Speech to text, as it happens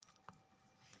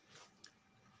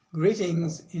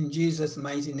Greetings in Jesus'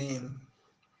 mighty name.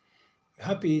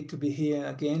 Happy to be here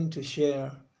again to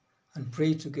share and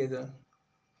pray together.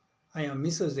 I am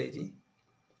Miso Zedi.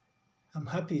 I'm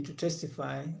happy to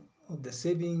testify of the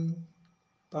saving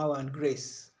power and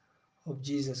grace of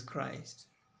Jesus Christ.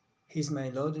 He's my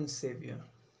Lord and Savior.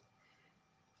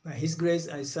 By His grace,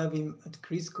 I serve Him at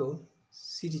Crisco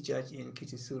City Church in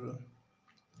Kitisuru.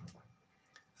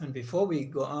 And before we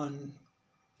go on,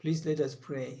 please let us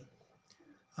pray.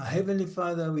 Our Heavenly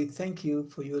Father, we thank you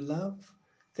for your love.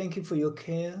 Thank you for your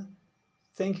care.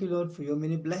 Thank you, Lord, for your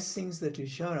many blessings that you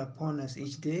shower upon us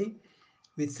each day.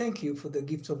 We thank you for the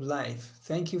gift of life.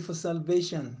 Thank you for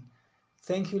salvation.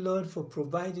 Thank you, Lord, for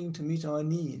providing to meet our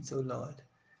needs, O Lord.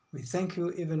 We thank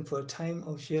you even for a time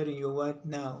of sharing your word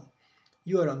now.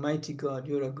 You are a mighty God.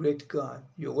 You are a great God.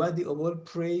 You are worthy of all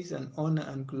praise and honor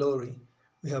and glory.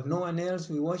 We have no one else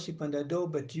we worship and adore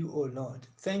but you, O Lord.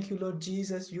 Thank you, Lord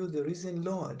Jesus. You are the risen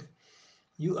Lord.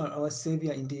 You are our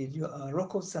Savior indeed. You are our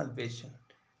rock of salvation.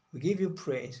 We give you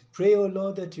praise. Pray, O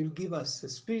Lord, that you'll give us a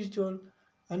spiritual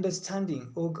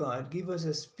understanding, O God. Give us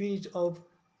a spirit of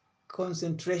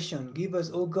concentration. Give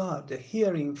us, O God, the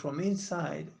hearing from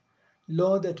inside.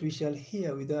 Lord, that we shall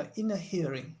hear with our inner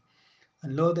hearing.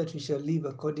 And Lord, that we shall live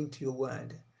according to your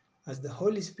word. As the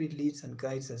Holy Spirit leads and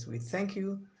guides us, we thank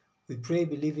you. We pray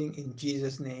believing in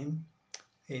Jesus' name.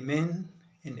 Amen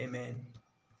and amen.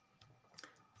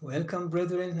 Welcome,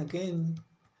 brethren, again.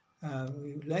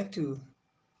 We would like to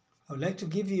I would like to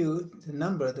give you the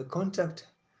number, the contact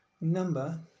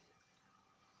number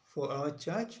for our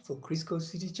church, for Crisco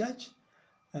City Church,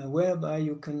 whereby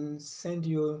you can send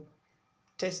your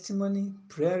testimony,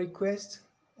 prayer request,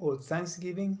 or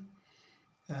thanksgiving.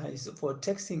 It's for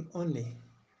texting only.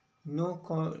 No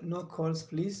calls,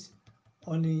 please.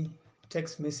 Only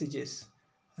text messages.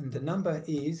 And the number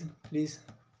is, please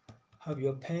have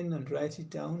your pen and write it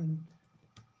down.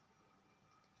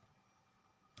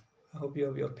 I hope you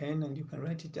have your pen and you can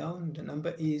write it down. The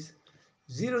number is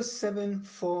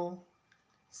 074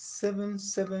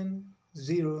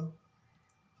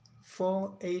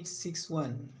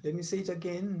 7704861. Let me say it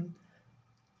again.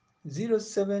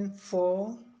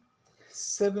 074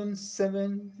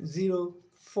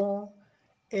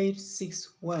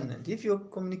 7704861. And if you're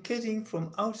communicating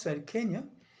from outside Kenya,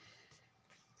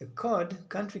 the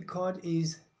country code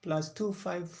is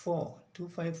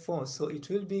 +254. So it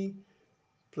will be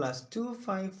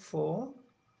 +254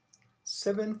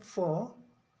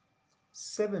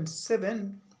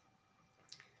 7477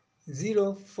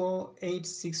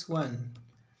 04861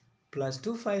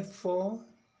 +254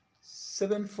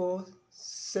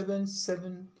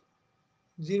 7477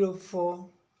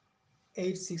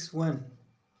 04861.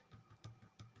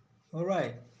 All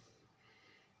right,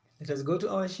 let us go to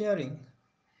our sharing.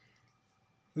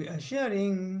 We are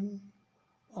sharing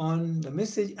on the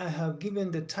message I have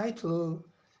given the title,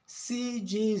 See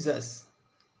Jesus.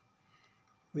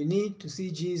 We need to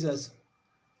see Jesus.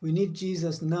 We need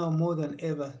Jesus now more than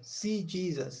ever. See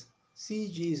Jesus. See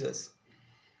Jesus.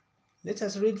 Let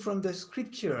us read from the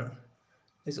scripture.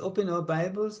 Let's open our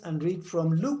Bibles and read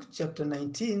from Luke chapter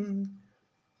 19,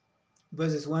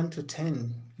 verses 1 to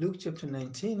 10. Luke chapter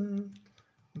 19,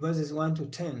 verses 1 to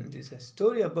 10. It's a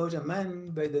story about a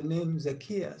man by the name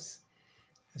Zacchaeus.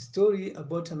 A story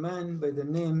about a man by the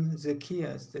name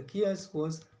Zacchaeus. Zacchaeus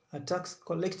was a tax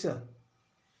collector.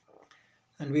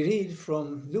 And we read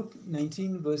from Luke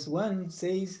 19, verse 1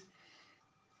 says,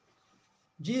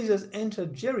 Jesus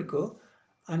entered Jericho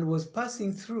and was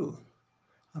passing through.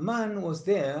 A man was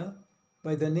there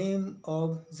by the name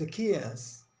of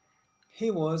Zacchaeus.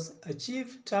 He was a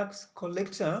chief tax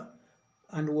collector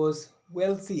and was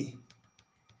wealthy.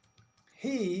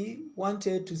 He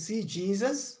wanted to see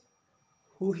Jesus,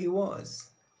 who he was,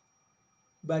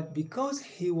 but because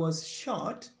he was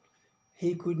short,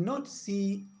 he could not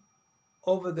see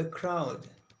over the crowd.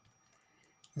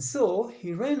 So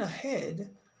he ran ahead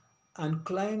and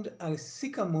climbed a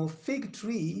sycamore fig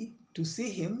tree to see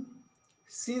him,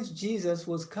 since Jesus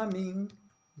was coming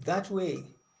that way.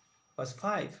 Verse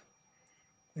 5.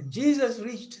 When Jesus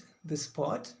reached the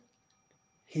spot,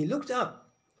 he looked up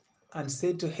and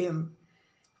said to him,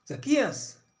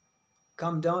 Zacchaeus,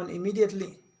 come down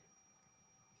immediately.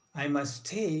 I must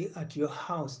stay at your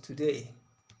house today.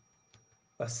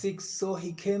 Verse 6. So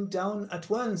he came down at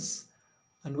once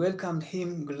and welcomed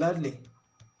him gladly.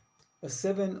 Verse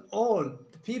 7. All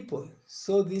the people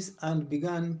saw this and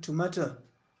began to mutter,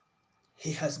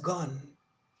 he has gone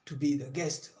to be the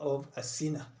guest of a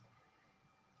sinner.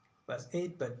 Verse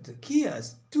 8. But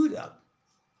Zacchaeus stood up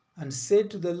and said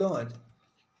to the Lord,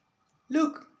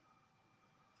 Look,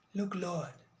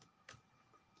 Lord,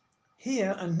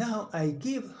 Here and now I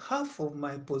give half of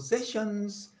my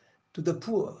possessions to the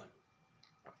poor.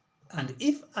 And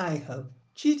if I have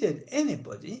cheated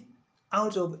anybody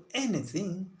out of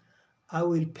anything, I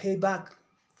will pay back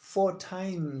 4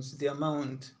 times the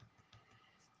amount.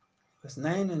 Verse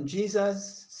 9, and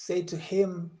Jesus said to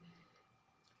him,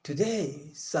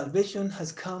 today salvation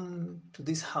has come to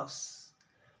this house,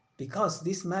 because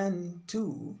this man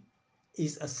too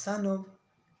is a son of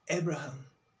Abraham.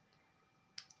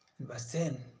 And verse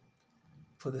 10,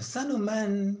 for the Son of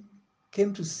Man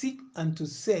came to seek and to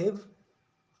save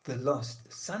the lost.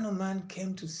 The Son of Man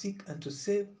came to seek and to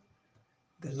save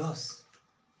the lost.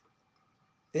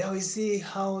 There we see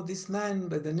how this man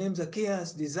by the name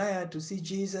Zacchaeus desired to see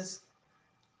Jesus,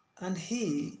 and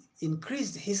he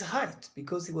increased his height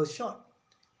because he was short.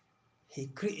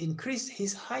 He increased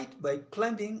his height by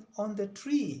climbing on the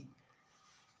tree,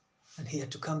 and he had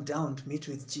to come down to meet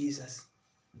with Jesus.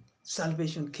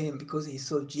 Salvation came because he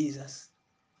saw Jesus.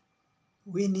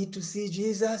 We need to see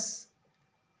Jesus.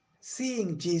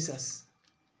 Seeing Jesus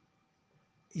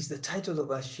is the title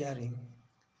of our sharing,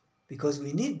 because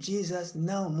we need Jesus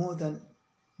now more than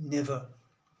never.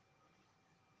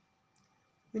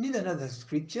 We need another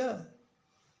scripture.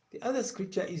 The other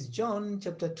scripture is John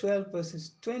chapter 12,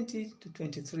 verses 20 to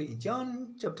 23.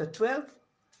 John chapter 12,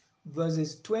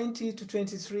 verses 20 to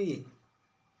 23.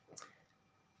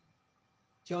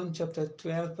 John chapter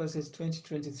 12, verses 20 to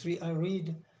 23, I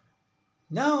read,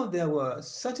 now there were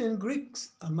certain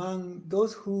Greeks among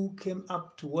those who came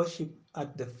up to worship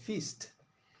at the feast.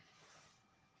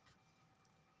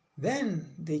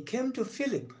 Then they came to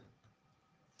Philip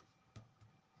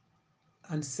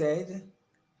and said,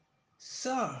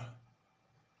 sir,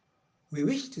 we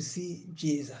wish to see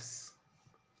Jesus.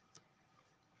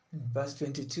 In verse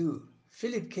 22,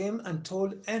 Philip came and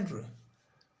told Andrew,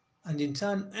 and in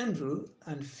turn Andrew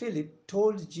and Philip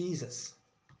told Jesus.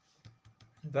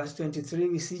 In verse 23,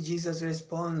 we see Jesus'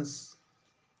 response.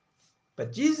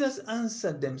 But Jesus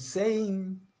answered them,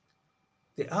 saying,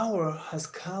 the hour has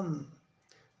come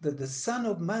that the Son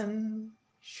of Man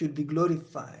should be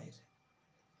glorified.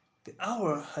 The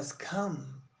hour has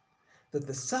come that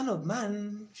the Son of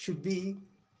Man should be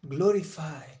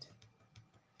glorified.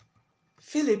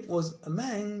 Philip was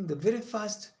among the very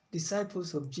first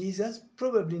disciples of Jesus,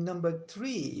 probably number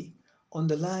 3 on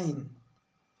the line.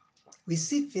 We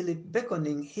see Philip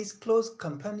beckoning his close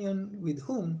companion with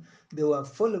whom they were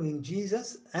following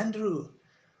Jesus, Andrew,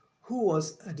 who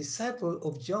was a disciple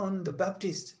of John the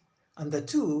Baptist, and the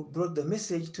two brought the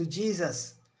message to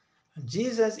Jesus. And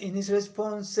Jesus, in his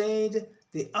response, said,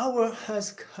 the hour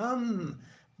has come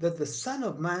that the Son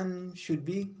of Man should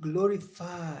be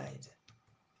glorified.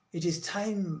 It is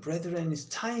time, brethren, it's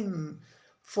time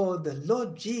for the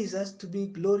Lord Jesus to be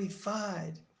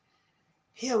glorified.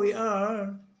 Here we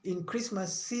are in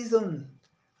Christmas season,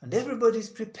 and everybody's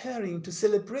preparing to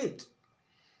celebrate.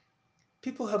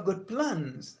 People have got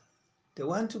plans. They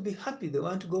want to be happy. They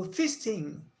want to go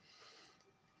feasting.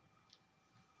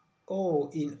 Oh,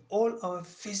 in all our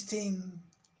feasting,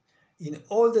 in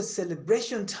all the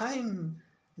celebration time,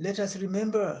 let us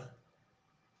remember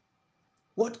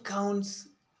what counts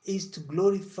is to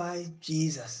glorify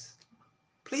Jesus.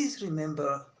 Please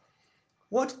remember,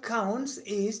 what counts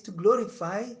is to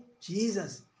glorify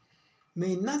Jesus.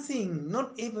 May nothing,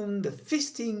 not even the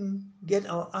feasting, get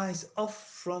our eyes off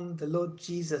from the Lord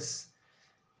Jesus.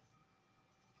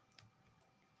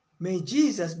 May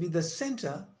Jesus be the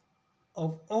center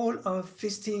of all our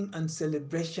feasting and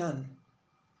celebration.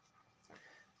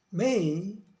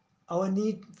 May our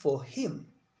need for him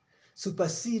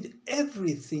supersede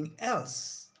everything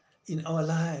else in our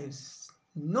lives,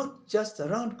 not just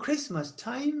around Christmas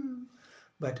time,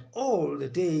 but all the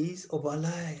days of our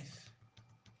life.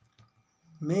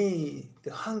 May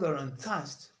the hunger and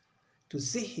thirst to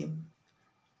see him,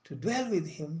 to dwell with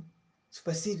him,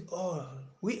 supersede all.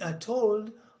 We are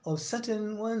told of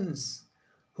certain ones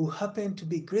who happened to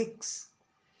be Greeks,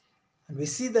 and we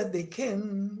see that they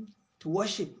came to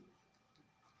worship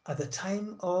at the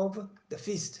time of the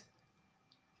feast.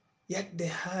 Yet they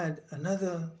had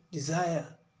another desire.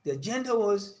 The agenda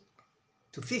was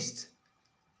to feast,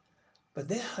 but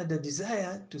they had a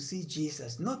desire to see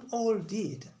Jesus. Not all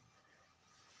did.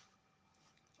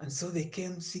 And so they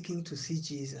came seeking to see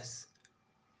Jesus.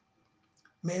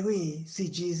 May we see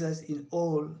Jesus in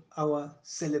all our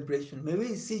celebration. May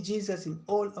we see Jesus in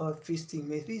all our feasting.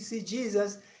 May we see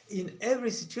Jesus in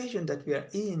every situation that we are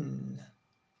in.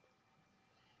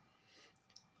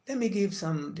 Let me give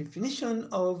some definition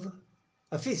of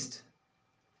a feast.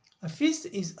 A feast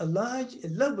is a large,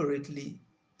 elaborately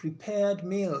prepared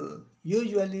meal,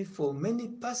 usually for many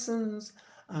persons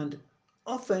and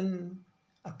often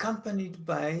accompanied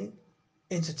by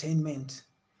entertainment,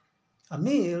 a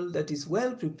meal that is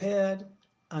well prepared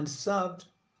and served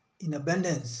in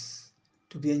abundance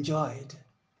to be enjoyed.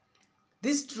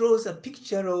 This draws a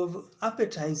picture of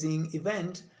appetizing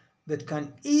event that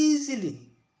can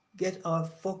easily get our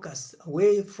focus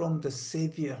away from the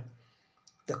Savior,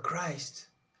 the Christ.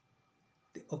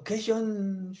 The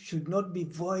occasion should not be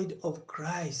void of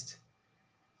Christ.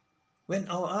 When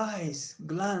our eyes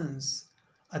glance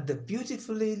at the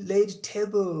beautifully laid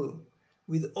table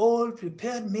with all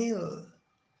prepared meal,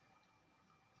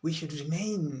 we should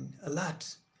remain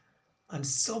alert and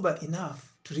sober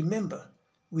enough to remember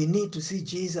we need to see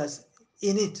Jesus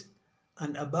in it,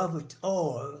 and above it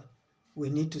all, we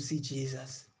need to see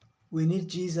Jesus. We need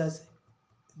Jesus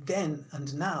then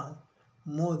and now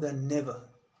more than ever.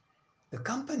 The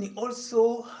company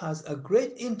also has a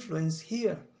great influence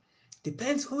here.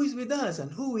 Depends who is with us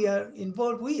and who we are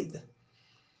involved with.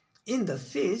 In the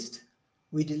feast,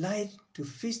 we delight to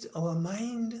feast our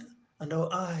mind and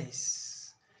our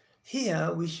eyes.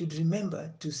 Here we should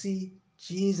remember to see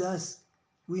Jesus.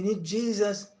 We need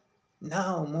Jesus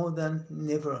now more than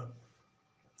ever.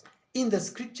 In the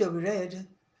scripture we read,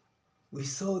 we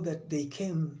saw that they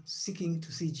came seeking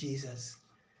to see Jesus.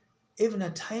 Even a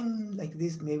time like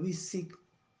this, may we seek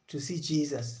to see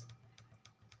Jesus.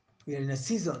 We are in a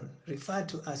season referred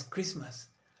to as Christmas.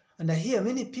 And I hear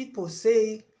many people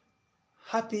say,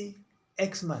 Happy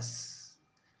Xmas.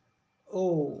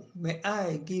 Oh, may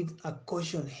I give a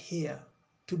caution here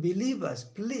to believers,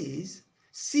 please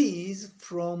cease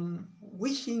from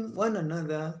wishing one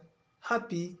another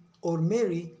happy or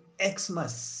merry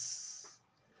Xmas.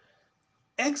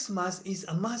 Xmas is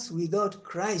a mass without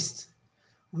Christ.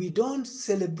 We don't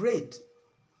celebrate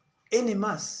any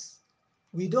mass.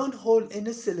 We don't hold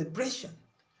any celebration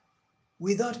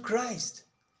without Christ.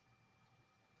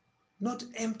 Not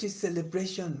empty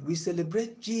celebration. We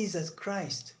celebrate Jesus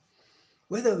Christ.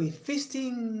 Whether we're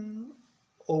feasting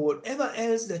or whatever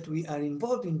else that we are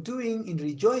involved in doing, in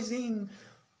rejoicing,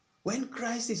 when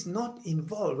Christ is not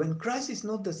involved, when Christ is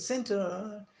not the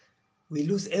center, we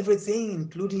lose everything,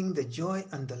 including the joy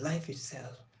and the life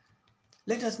itself.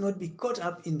 Let us not be caught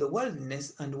up in the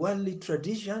worldliness and worldly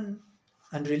tradition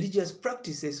and religious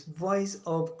practices void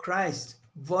of Christ,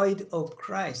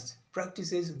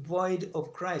 practices void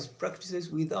of Christ,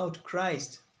 practices without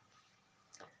Christ.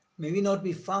 May we not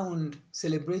be found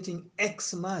celebrating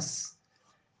Xmas.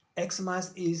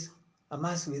 Xmas is a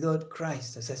mass without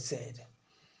Christ, as I said.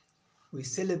 We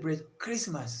celebrate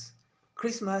Christmas.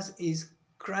 Christmas is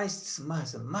Christ's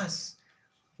mass, a mass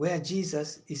where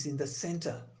Jesus is in the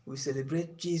center. We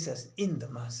celebrate Jesus in the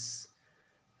mass.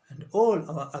 And all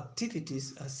our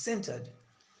activities are centered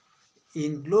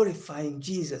in glorifying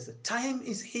Jesus. The time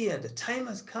is here, the time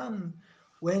has come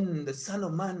when the Son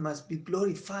of Man must be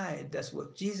glorified. That's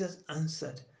what Jesus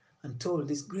answered and told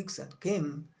these Greeks that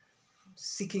came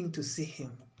seeking to see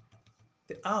him.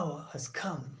 The hour has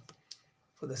come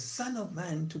for the Son of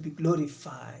Man to be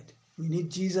glorified. We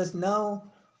need Jesus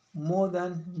now more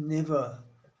than ever.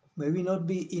 May we not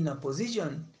be in a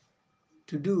position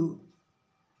to do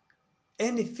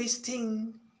any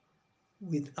feasting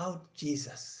without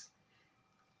Jesus.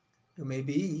 You may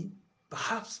be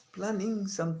perhaps planning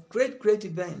some great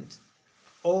event,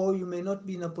 or you may not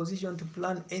be in a position to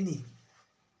plan any.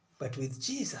 But with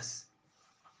Jesus,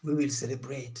 we will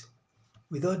celebrate.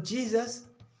 Without Jesus,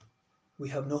 we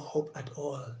have no hope at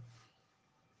all.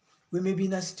 We may be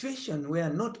in a situation where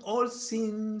not all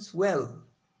seems well,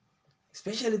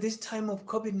 especially this time of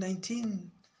COVID-19.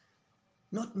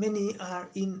 Not many are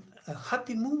in a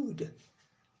happy mood.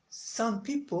 Some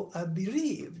people are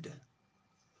bereaved.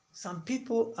 Some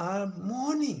people are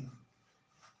mourning.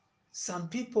 Some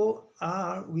people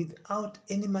are without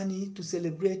any money to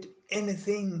celebrate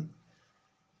anything.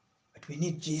 But we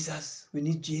need Jesus. We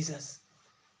need Jesus.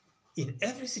 In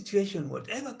every situation,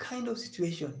 whatever kind of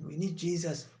situation, we need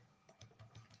Jesus.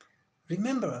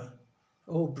 Remember,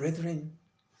 oh brethren,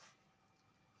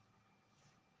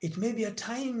 it may be a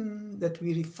time that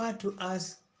we refer to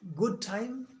as good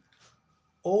time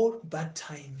or bad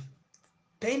time,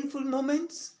 painful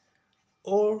moments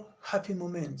or happy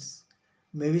moments.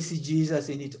 May we see Jesus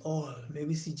in it all. May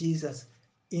we see Jesus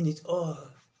in it all.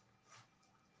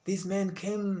 These men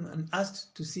came and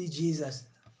asked to see Jesus.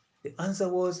 The answer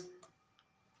was,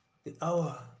 the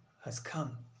hour has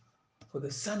come for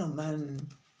the Son of Man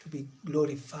to be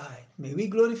glorified. May we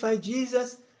glorify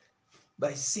Jesus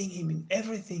by seeing him in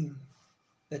everything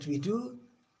that we do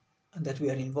and that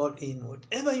we are involved in.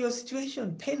 Whatever your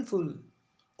situation, painful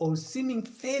or seeming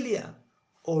failure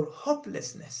or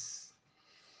hopelessness,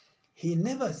 he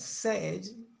never said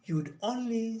you'd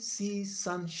only see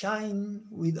sunshine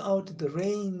without the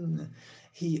rain.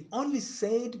 He only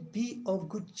said, "Be of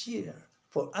good cheer,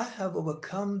 for I have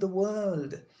overcome the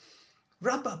world."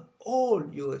 Wrap up all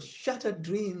your shattered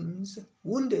dreams,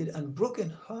 wounded and broken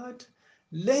heart,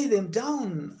 lay them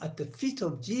down at the feet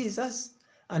of Jesus,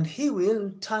 and he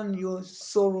will turn your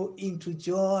sorrow into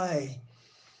joy.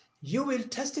 You will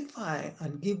testify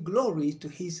and give glory to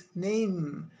his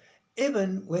name,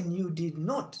 even when you did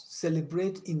not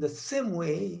celebrate in the same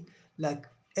way like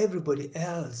everybody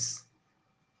else.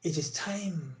 It is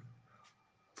time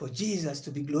for Jesus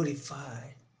to be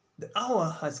glorified. The hour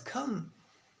has come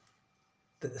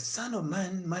that the Son of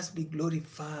Man must be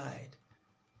glorified.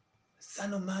 The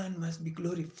Son of Man must be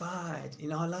glorified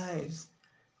in our lives.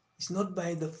 It's not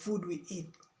by the food we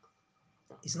eat.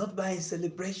 It's not by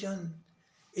celebration.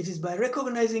 It is by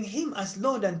recognizing him as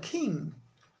Lord and King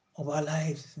of our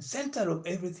lives, the center of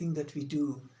everything that we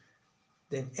do.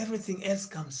 Then everything else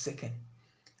comes second.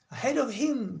 Ahead of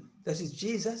him, that is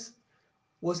Jesus,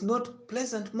 was not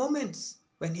pleasant moments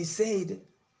when he said,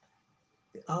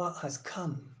 "The hour has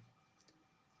come.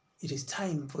 It is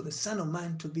time for the Son of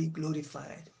Man to be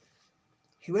glorified."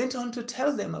 He went on to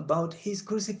tell them about his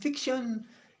crucifixion,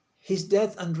 his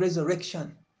death and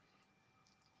resurrection.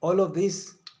 All of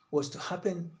this was to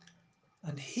happen,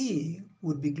 and he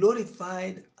would be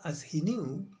glorified as he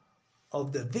knew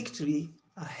of the victory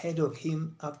ahead of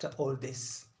him after all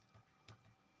this.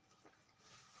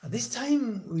 At this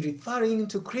time, we're referring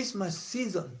to Christmas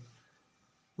season.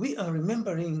 We are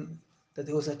remembering that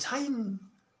there was a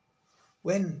time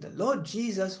when the Lord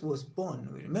Jesus was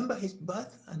born. We remember his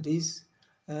birth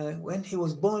and when he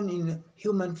was born in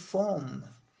human form.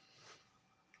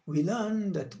 We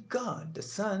learn that God, the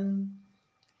Son,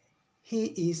 he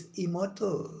is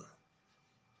immortal.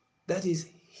 That is,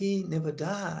 he never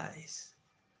dies.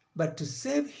 But to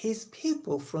save his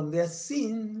people from their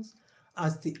sins,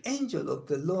 as the angel of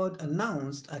the Lord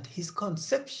announced at his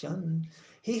conception,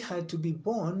 he had to be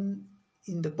born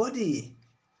in the body,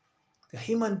 the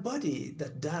human body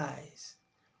that dies,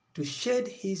 to shed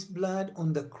his blood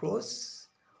on the cross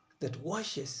that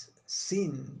washes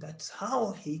sin. That's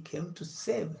how he came to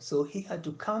save. So he had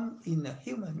to come in a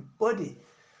human body.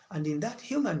 And in that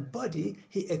human body,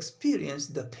 he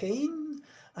experienced the pain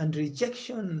and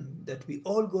rejection that we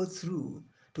all go through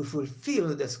to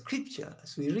fulfill the scripture,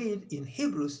 as we read in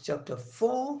Hebrews chapter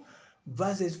 4,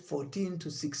 verses 14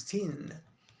 to 16.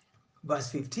 Verse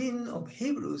 15 of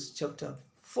Hebrews chapter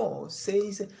 4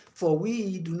 says, "For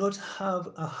we do not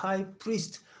have a high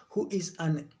priest who is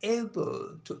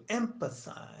unable to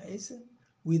empathize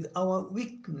with our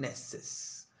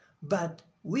weaknesses, but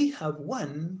we have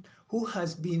one who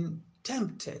has been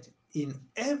tempted in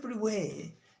every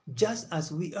way, just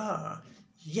as we are,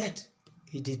 yet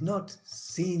he did not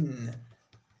sin."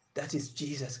 That is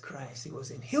Jesus Christ. He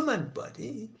was in human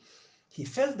body. He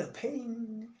felt the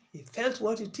pain. He felt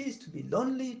what it is to be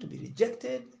lonely, to be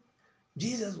rejected.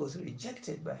 Jesus was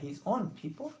rejected by his own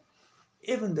people.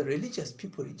 Even the religious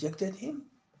people rejected him.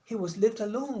 He was left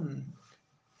alone.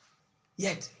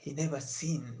 Yet he never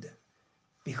sinned,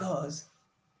 because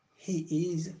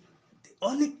he is the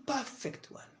only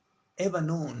perfect one ever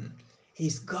known. He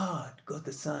is God, God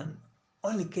the Son,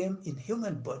 only came in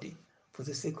human body for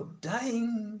the sake of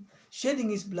dying, shedding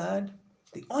his blood,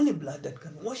 the only blood that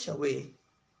can wash away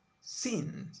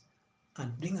sins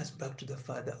and bring us back to the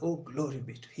Father. Oh, glory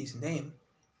be to his name.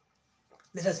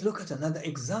 Let us look at another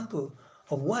example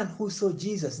of one who saw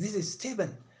Jesus. This is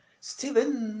Stephen.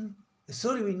 Stephen, the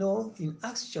story we know in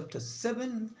Acts chapter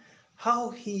 7, how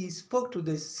he spoke to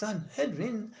the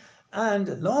Sanhedrin, and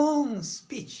a long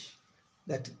speech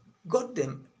that got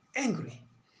them angry.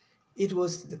 It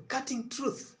was the cutting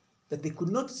truth that they could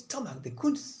not stomach. They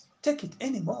couldn't take it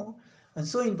anymore. And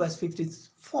so in verse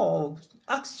 54 of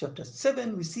Acts chapter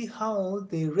 7, we see how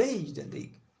they raged and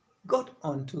they got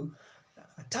on to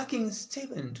attacking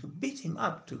Stephen, to beat him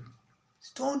up, to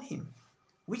stone him,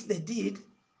 which they did,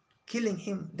 killing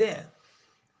him there.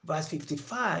 Verse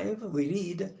 55, we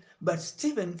read, "But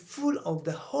Stephen, full of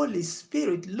the Holy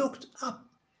Spirit, looked up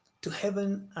to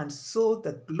heaven and saw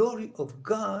the glory of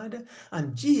God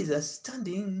and Jesus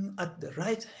standing at the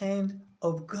right hand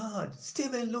of God."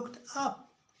 Stephen looked up.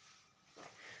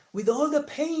 With all the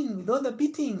pain, with all the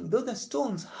beating, with all the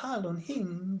stones hurled on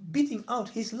him, beating out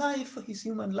his life, his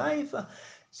human life,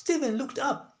 Stephen looked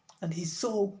up and he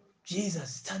saw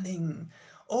Jesus standing.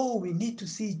 Oh, we need to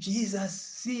see Jesus.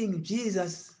 Seeing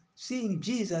Jesus, seeing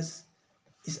Jesus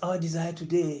is our desire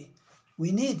today.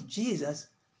 We need Jesus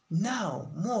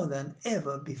now more than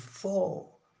ever before.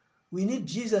 We need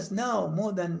Jesus now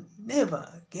more than ever.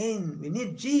 Again, we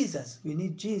need Jesus. We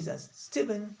need Jesus.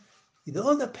 Stephen, with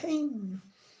all the pain,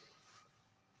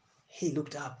 he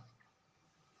looked up.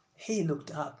 He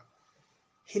looked up.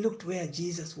 He looked where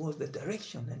Jesus was, the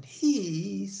direction, and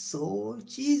he saw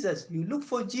Jesus. You look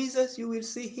for Jesus, you will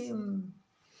see him.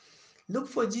 Look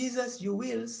for Jesus, you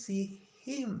will see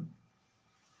him.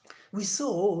 We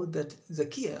saw that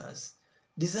Zacchaeus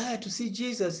desired to see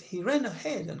Jesus. He ran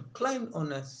ahead and climbed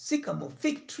on a sycamore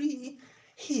fig tree.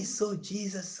 He saw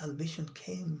Jesus. Salvation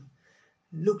came.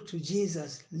 Look to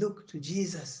Jesus. Look to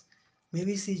Jesus. May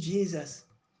we see Jesus.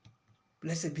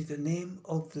 Blessed be the name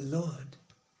of the Lord.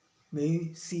 May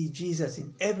we see Jesus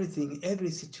in everything,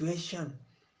 every situation.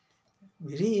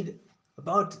 We read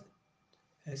about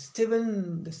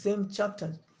Stephen, the same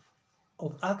chapter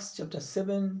of Acts chapter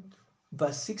 7,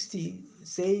 verse 60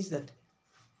 says that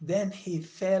then he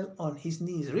fell on his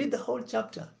knees. Read the whole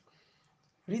chapter.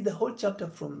 Read the whole chapter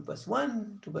from verse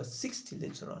 1 to verse 60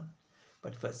 later on.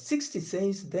 But verse 60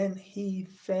 says, then he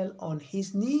fell on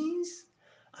his knees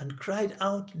and cried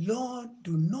out, Lord,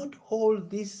 do not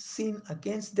hold this sin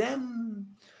against them.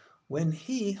 When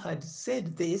he had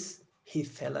said this, he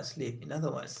fell asleep. In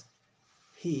other words,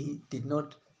 he did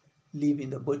not live in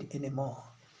the body anymore.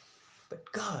 But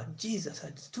God, Jesus,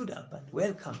 had stood up and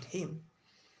welcomed him.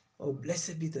 Oh,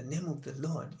 blessed be the name of the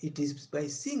Lord. It is by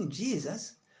seeing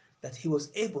Jesus that he was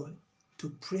able to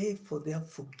pray for their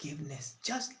forgiveness,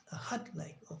 just a heart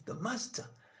like of the Master.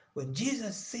 When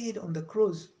Jesus said on the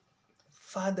cross,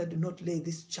 Father, do not lay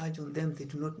this charge on them, they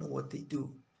do not know what they do.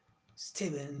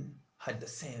 Stephen had the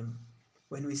same.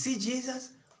 When we see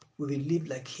Jesus, we will live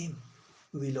like him.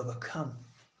 We will overcome.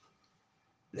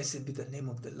 Blessed be the name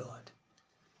of the Lord.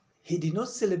 He did not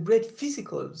celebrate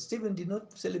physical. Stephen did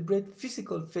not celebrate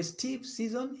physical festive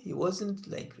season. He wasn't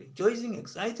like rejoicing,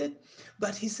 excited,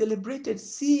 but he celebrated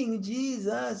seeing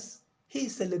Jesus. He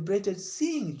celebrated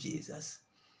seeing Jesus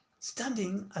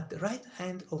standing at the right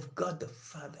hand of God the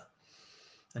Father.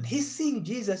 And his seeing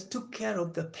Jesus took care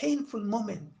of the painful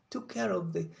moment, took care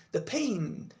of the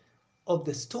pain of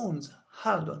the stones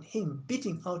hurled on him,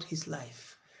 beating out his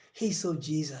life. He saw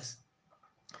Jesus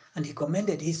and he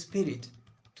commended his spirit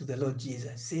to the Lord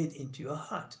Jesus, said, into your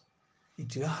heart,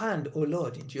 into your hand, O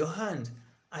Lord, into your hand,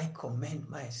 I commend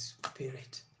my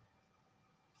spirit.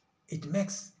 It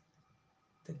makes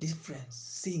the difference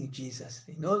seeing Jesus.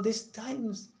 In all these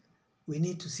times, we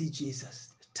need to see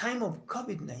Jesus. The time of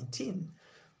COVID-19,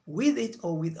 with it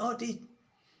or without it,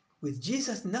 with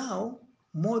Jesus now,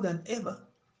 more than ever,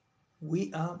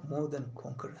 we are more than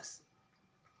conquerors.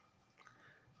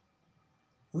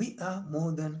 We are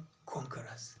more than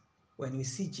conquerors when we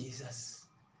see Jesus.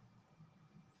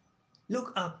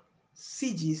 Look up,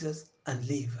 see Jesus, and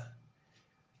live.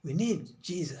 We need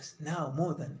Jesus now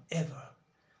more than ever,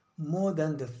 more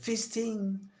than the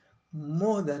feasting,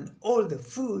 more than all the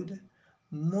food,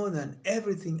 more than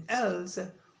everything else.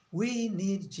 We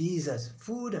need Jesus.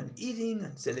 Food and eating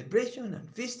and celebration and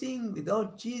feasting.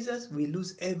 Without Jesus, we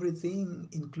lose everything,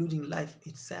 including life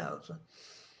itself.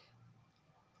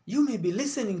 You may be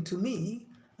listening to me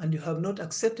and you have not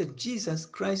accepted Jesus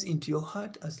Christ into your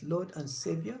heart as Lord and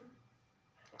Savior.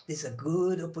 It's a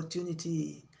good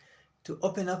opportunity to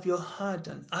open up your heart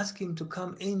and ask him to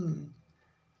come in.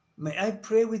 May I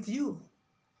pray with you?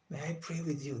 May I pray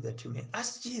with you that you may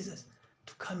ask Jesus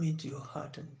to come into your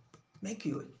heart and make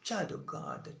you a child of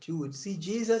God, that you would see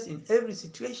Jesus in every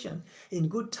situation, in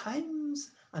good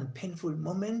times and painful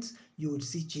moments, you would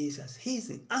see Jesus. He is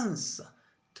the answer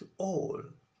to all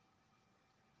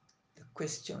the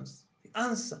questions, the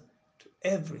answer to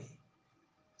every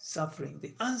suffering,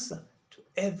 the answer to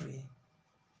every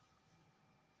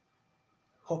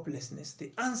hopelessness,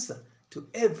 the answer to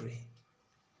every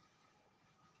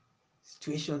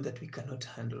situation that we cannot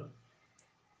handle.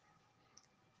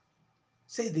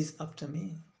 Say this after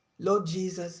me. Lord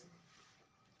Jesus,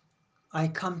 I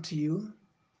come to you.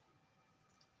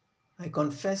 I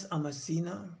confess I'm a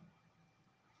sinner.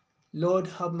 Lord,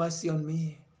 have mercy on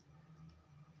me.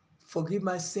 Forgive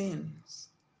my sins.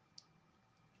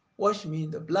 Wash me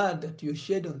in the blood that you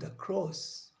shed on the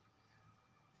cross.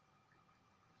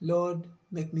 Lord,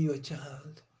 make me your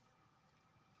child.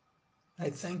 I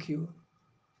thank you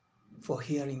for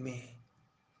hearing me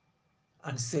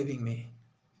and saving me.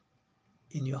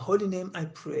 In your holy name I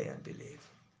pray and believe.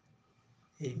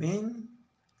 Amen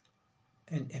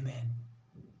and amen.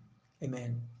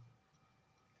 Amen.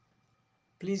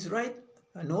 Please write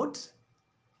a note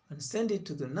and send it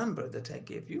to the number that I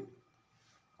gave you,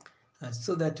 and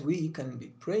so that we can be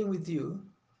praying with you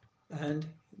and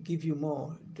give you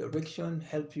more direction,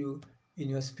 help you in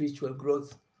your spiritual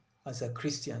growth as a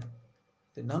Christian.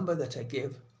 the number that I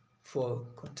gave for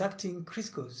contacting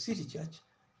Crisco City Church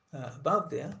above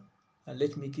there.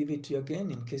 Let me give it to you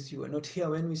again in case you were not here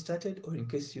when we started, or in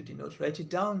case you did not write it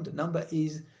down. The number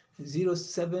is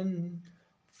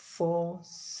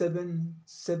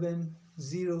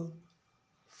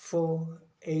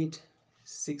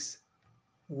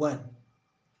 0747704861,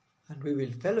 and we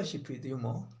will fellowship with you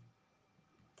more.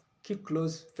 Keep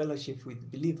close fellowship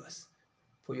with believers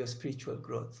for your spiritual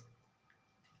growth.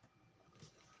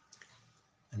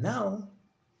 And now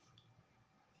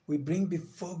we bring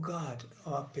before God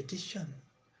our petition,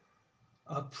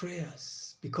 our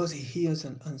prayers, because He hears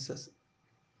and answers.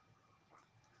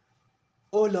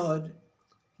 O Lord,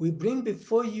 we bring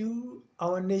before you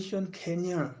our nation,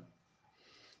 Kenya.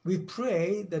 We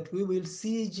pray that we will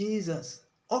see Jesus.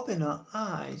 Open our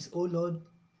eyes, O Lord,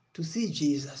 to see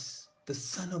Jesus, the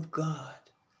Son of God.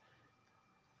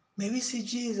 May we see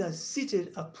Jesus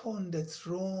seated upon the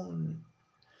throne.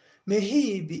 May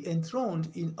He be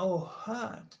enthroned in our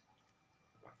heart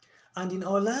and in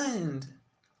our land.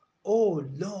 O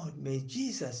Lord, may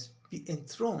Jesus be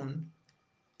enthroned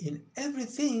in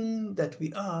everything that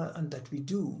we are and that we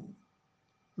do.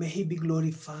 May He be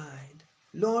glorified.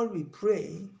 Lord, we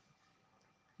pray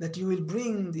that you will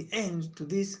bring the end to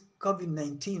this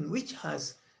COVID-19, which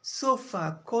has so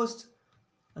far caused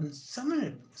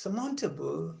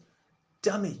unsurmountable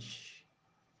damage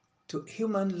to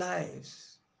human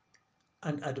lives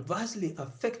and adversely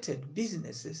affected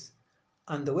businesses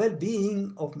and the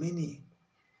well-being of many.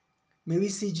 May we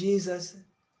see Jesus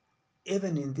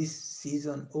even in this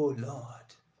season, O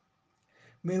Lord.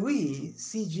 May we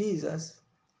see Jesus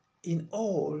in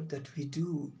all that we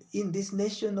do. In this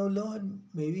nation, O Lord,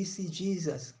 may we see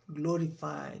Jesus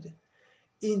glorified.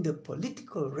 In the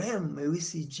political realm, may we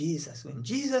see Jesus. When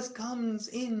Jesus comes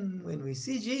in, when we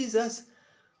see Jesus,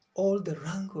 all the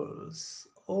wrangles,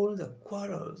 all the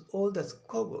quarrels, all the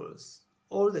squabbles,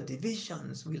 all the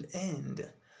divisions will end.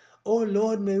 Oh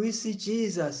Lord, may we see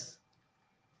Jesus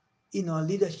in our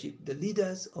leadership, the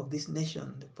leaders of this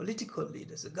nation, the political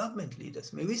leaders, the government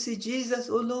leaders. May we see Jesus,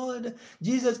 oh Lord.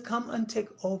 Jesus, come and take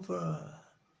over.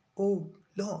 Oh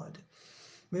Lord,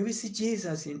 may we see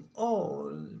Jesus in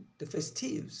all the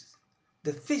festives,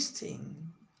 the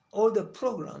feasting, all the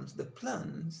programs, the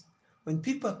plans. When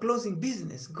people are closing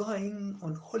business, going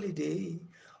on holiday,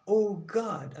 oh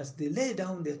God, as they lay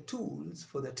down their tools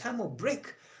for the time of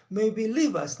break, may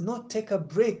believers not take a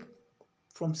break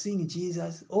from seeing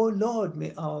Jesus. Oh Lord,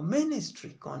 may our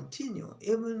ministry continue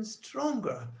even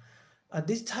stronger at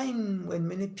this time when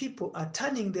many people are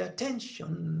turning their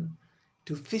attention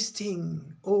to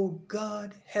feasting. Oh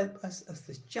God, help us as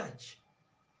the church.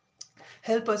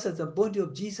 Help us as the body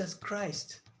of Jesus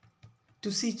Christ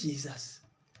to see Jesus.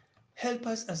 Help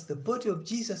us as the body of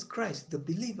Jesus Christ, the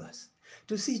believers,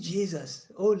 to see Jesus.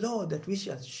 Oh Lord, that we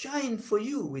shall shine for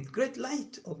you with great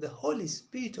light of the Holy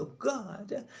Spirit of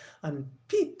God. And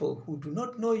people who do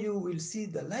not know you will see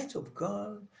the light of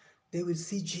God. They will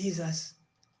see Jesus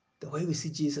the way we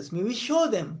see Jesus. May we show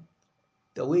them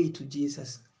the way to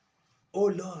Jesus. Oh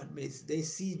Lord, may they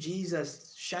see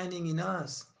Jesus shining in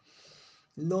us.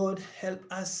 Lord,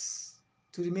 help us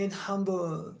to remain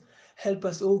humble. Help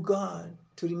us, oh God,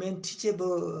 to remain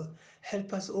teachable.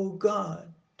 Help us, oh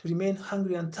God, to remain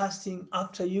hungry and thirsting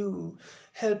after you.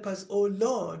 Help us, oh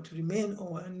Lord, to remain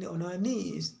on our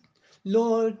knees.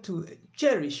 Lord, to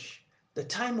cherish the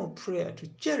time of prayer, to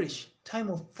cherish time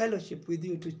of fellowship with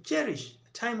you, to cherish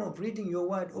time of reading your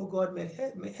word. Oh God, may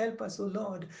help us, oh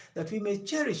Lord, that we may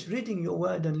cherish reading your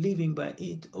word and living by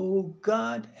it. Oh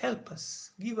God, help us.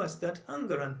 Give us that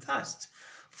hunger and thirst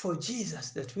for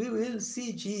Jesus, that we will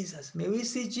see Jesus. May we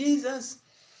see Jesus.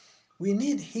 We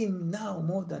need him now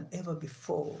more than ever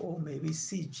before. Oh, may we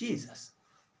see Jesus.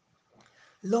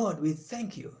 Lord, we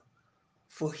thank you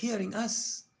for hearing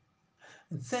us,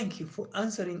 and thank you for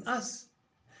answering us.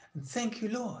 And thank you,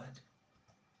 Lord,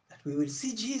 that we will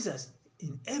see Jesus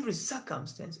in every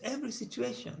circumstance, every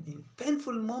situation, in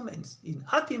painful moments, in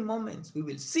happy moments. We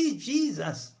will see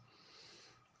Jesus,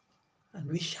 and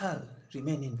we shall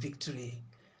remain in victory.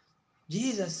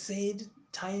 Jesus said,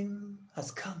 time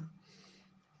has come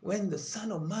when the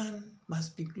Son of Man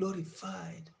must be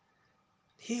glorified.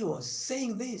 He was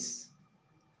saying this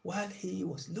while he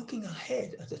was looking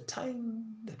ahead at a time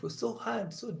that was so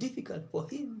hard, so difficult for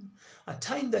him, a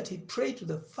time that he prayed to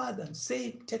the Father and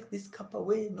said, take this cup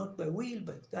away, not by will,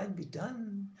 but thine be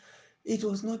done. It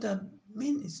was not a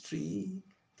ministry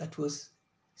that was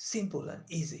simple and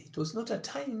easy. It was not a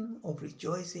time of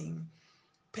rejoicing.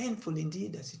 Painful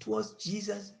indeed as it was,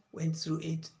 Jesus went through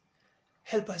it.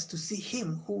 Help us to see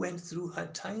him who went through her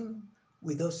time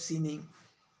without sinning.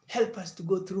 Help us to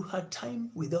go through hard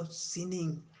time without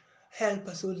sinning. Help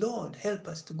us, oh Lord, help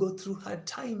us to go through hard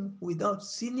time without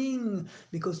sinning,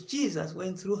 because Jesus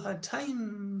went through hard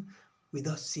time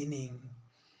without sinning.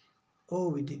 Oh,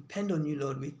 we depend on you,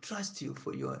 Lord. We trust you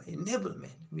for your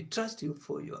enablement. We trust you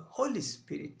for your Holy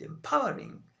Spirit,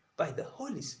 empowering by the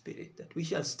Holy Spirit, that we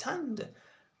shall stand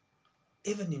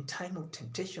even in time of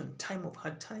temptation, time of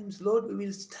hard times. Lord, we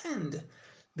will stand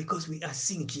because we are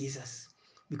seeing Jesus,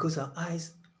 because our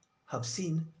eyes have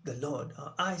seen the Lord.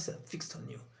 Our eyes are fixed on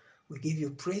you. We give you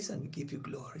praise and we give you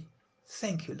glory.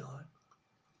 Thank you, Lord.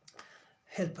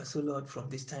 Help us, O Lord, from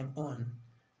this time on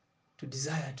to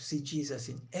desire to see Jesus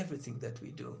in everything that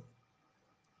we do,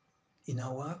 in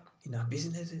our work, in our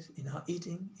businesses, in our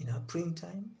eating, in our praying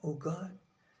time. Oh God,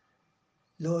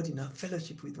 Lord, in our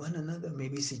fellowship with one another, may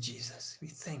we see Jesus. We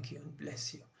thank you and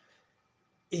bless you.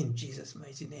 In Jesus'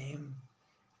 mighty name,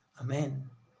 amen.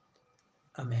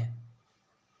 Amen.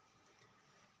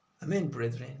 Amen,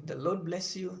 brethren. The Lord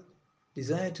bless you.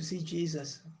 Desire to see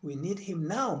Jesus. We need him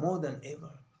now more than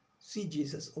ever. See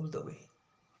Jesus all the way.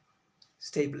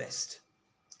 Stay blessed.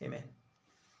 Amen.